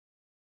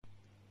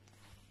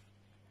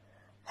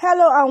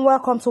Hello and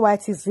welcome to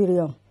YT's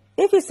video.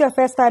 If it's your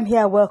first time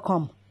here,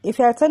 welcome. If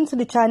you're returning to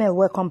the channel,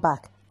 welcome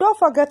back. Don't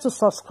forget to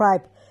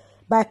subscribe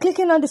by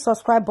clicking on the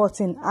subscribe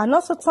button and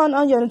also turn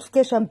on your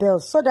notification bell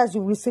so that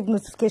you receive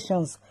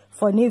notifications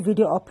for new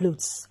video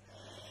uploads.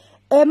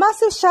 A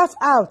massive shout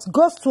out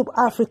goes to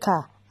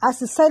Africa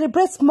as it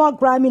celebrates more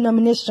Grammy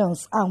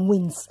nominations and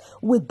wins,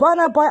 with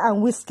Burna Boy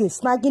and Whiskey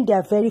snagging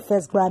their very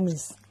first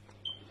Grammys.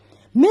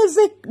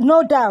 Music,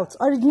 no doubt,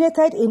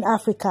 originated in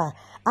Africa,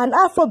 and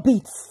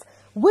Afrobeats,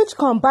 which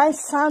combines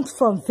sounds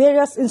from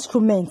various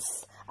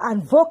instruments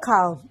and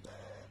vocals,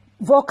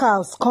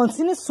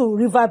 continues to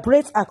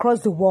reverberate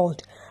across the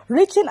world,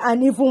 reaching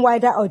an even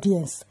wider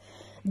audience.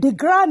 The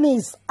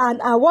Grammys,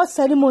 an award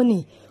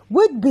ceremony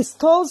which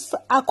bestows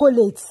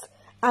accolades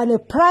and a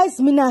prize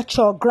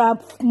miniature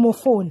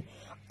gramophone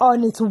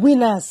on its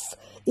winners,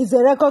 is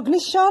a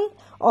recognition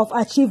of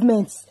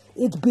achievements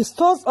it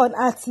bestows on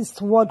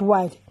artists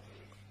worldwide.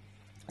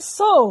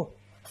 So,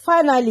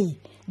 finally,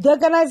 the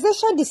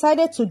organization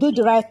decided to do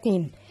the right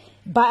thing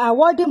by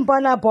awarding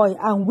Burna Boy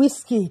and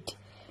Whiskey,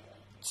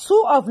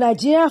 two of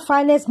Nigeria's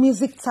finest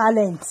music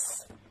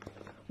talents,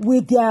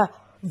 with their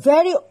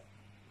very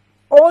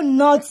own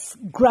North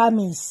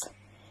Grammys.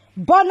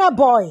 Burna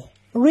Boy,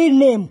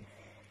 renamed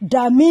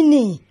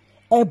Damini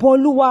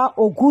Eboluwa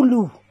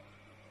Ogulu,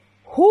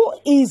 who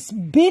is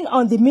been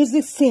on the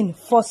music scene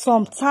for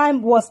some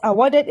time, was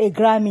awarded a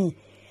Grammy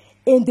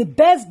in the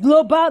Best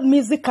Global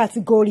Music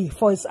category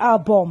for his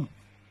album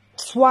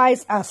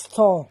Twice as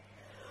Tall.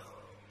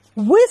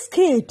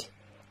 Whiskey,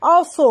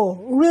 also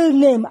real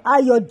name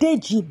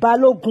Ayodeji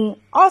Balogun,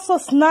 also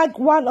snagged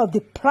one of the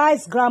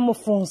prized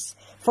gramophones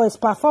for his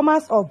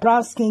performance of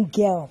Brown Skin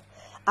Girl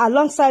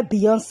alongside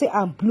Beyonce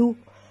and Blue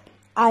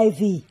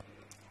Ivy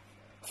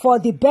for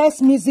the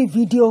Best Music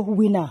Video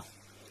winner.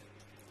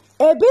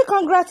 A big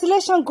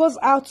congratulations goes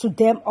out to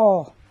them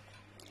all.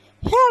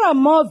 Here are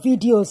more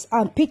videos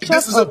and pictures.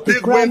 This is a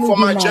big win for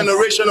my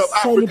generation of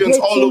Africans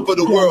all over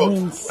the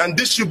world. And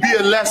this should be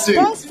a lesson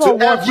to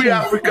every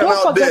African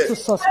out there.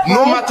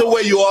 No matter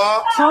where you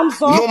are,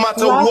 no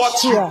matter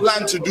what you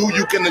plan to do,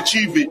 you can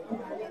achieve it.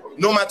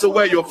 No matter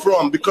where you're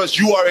from, because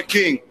you are a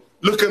king.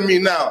 Look at me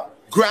now.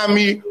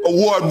 Grammy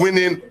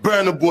award-winning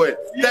Burna Boy.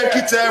 Thank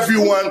you to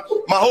everyone.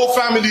 My whole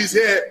family is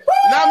here.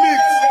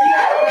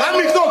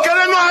 Namix, don't get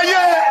it.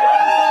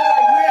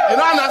 You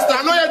don't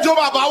understand? No, your job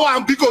about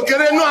one biko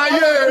kere no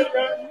aye.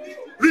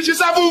 Riches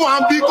have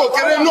one biko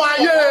kere no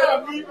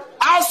aye.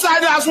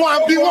 Outsiders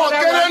one biko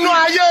kere no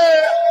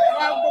aye.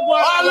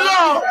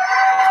 Allah.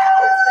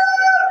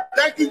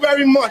 Thank you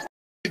very much.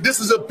 This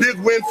is a big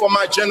win for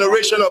my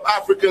generation of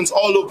Africans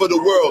all over the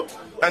world.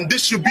 And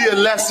this should be a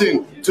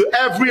lesson to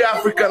every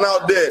African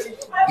out there.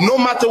 No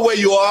matter where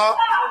you are,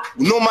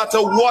 no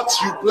matter what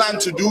you plan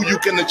to do, you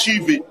can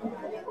achieve it.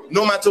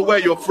 No matter where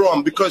you're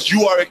from, because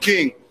you are a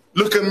king.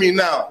 Look at me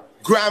now.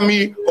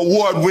 Grammy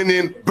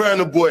award-winning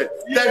Burna Boy.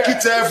 Thank you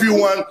to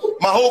everyone.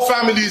 My whole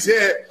family is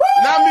here.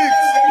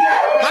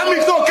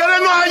 Namix, don't get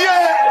it no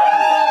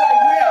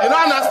aye. You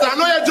don't understand?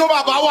 No, your job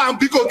about one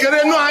biko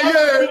kere no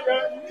aye.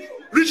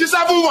 Riches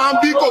have one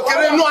biko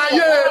kere no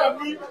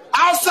aye.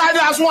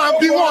 Outsiders one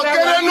biko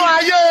kere no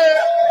aye.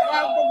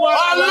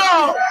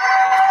 Allah.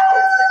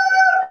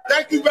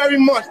 Thank you very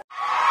much.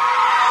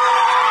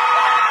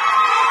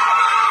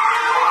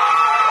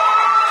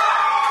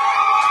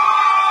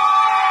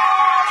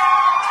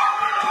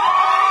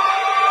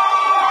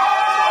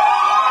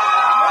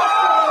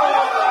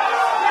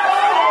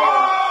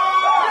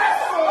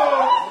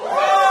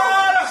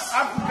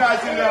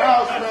 In the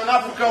house, man.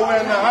 Africa, we're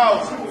in the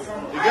house.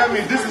 You get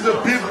me? This is a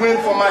big win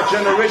for my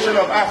generation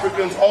of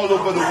Africans all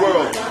over the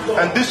world.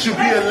 And this should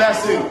be a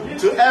lesson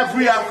to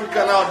every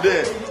African out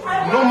there.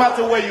 No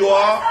matter where you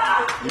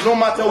are, no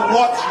matter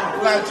what you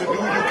plan to do,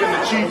 you can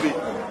achieve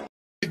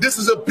it. This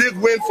is a big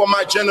win for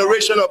my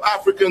generation of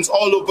Africans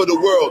all over the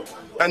world.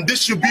 And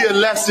this should be a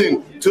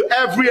lesson to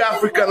every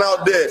African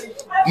out there.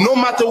 No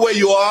matter where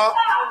you are,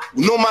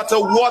 no matter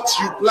what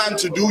you plan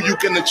to do, you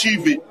can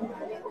achieve it.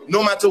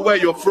 No matter where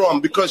you're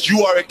from, because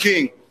you are a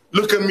king.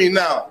 Look at me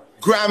now.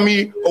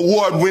 Grammy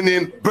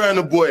award-winning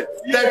Burna Boy.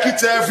 Thank you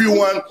to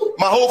everyone.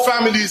 My whole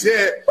family is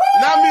here.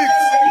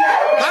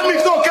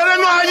 Namix, don't get it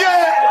no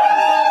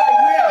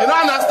aye. You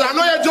don't understand?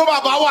 No, your job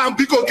about one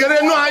biko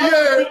kere no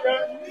aye.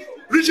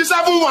 Riches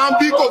have one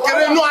biko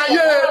kere no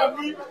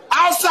aye.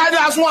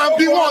 Outsiders one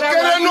biko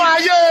kere no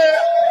aye.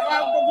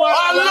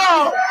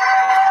 Allah.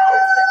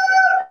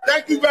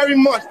 Thank you very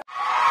much.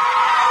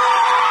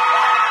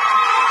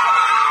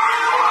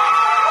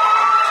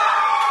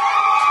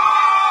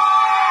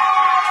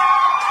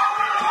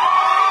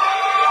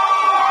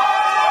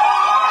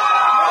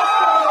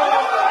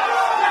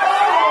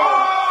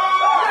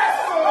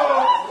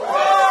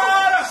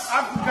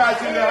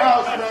 In the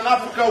house, man.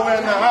 Africa, we're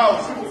in the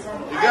house.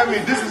 You get me?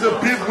 This is a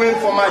big win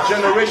for my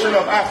generation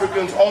of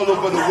Africans all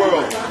over the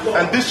world.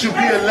 And this should be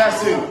a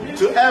lesson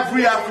to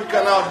every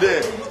African out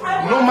there.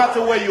 No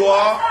matter where you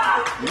are,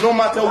 no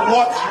matter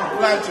what you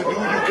plan to do,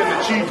 you can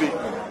achieve it.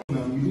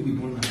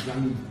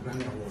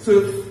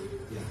 So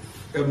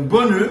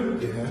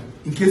Burna,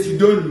 in case you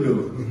don't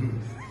know,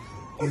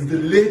 is the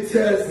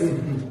latest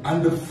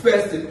and the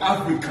first in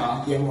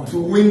Africa to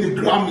win the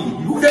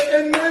Grammy. You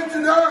say amen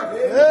to that?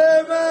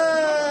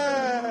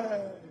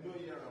 Amen.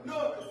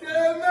 No, say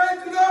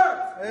amen to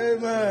that.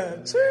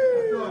 Amen.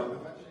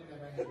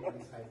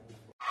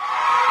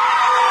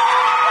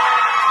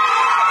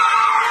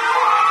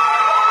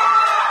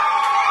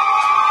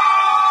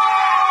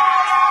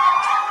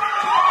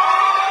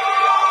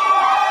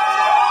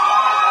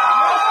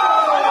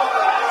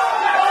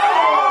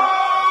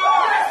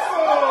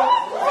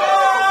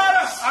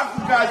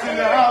 In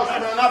the house,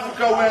 man.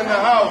 Africa, we're in the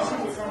house.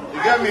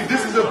 You get me?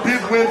 This is a big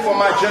win for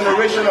my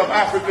generation of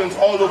Africans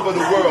all over the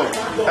world.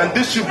 And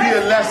this should be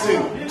a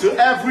lesson to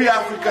every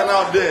African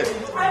out there.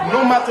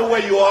 No matter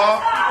where you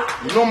are,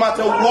 no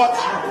matter what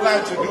you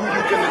plan to do,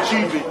 you can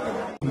achieve it.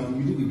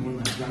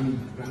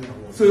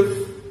 So,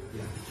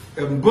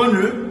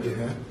 Burna,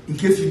 in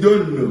case you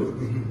don't know,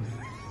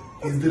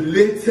 is the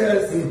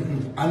latest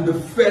and the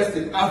first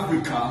in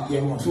Africa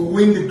to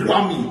win the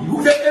Grammy.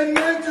 You say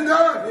amen to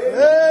that?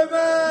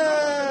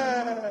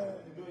 Amen.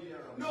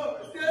 No,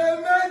 say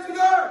amen to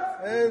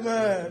that.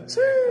 Amen.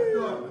 So,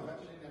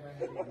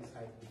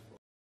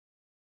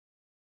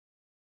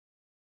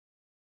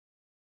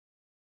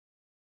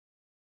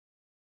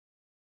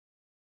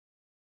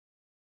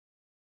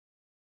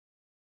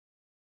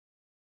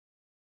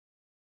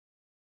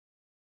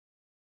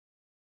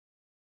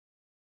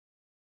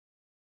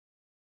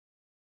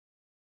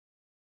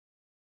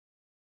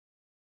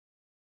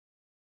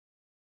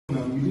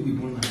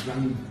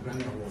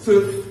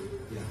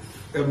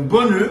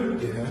 Burna,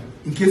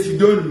 in case you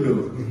don't know,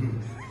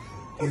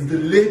 is the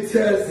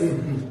latest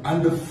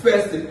and the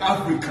first in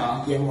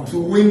Africa to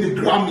win the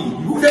Grammy.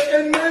 You say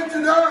amen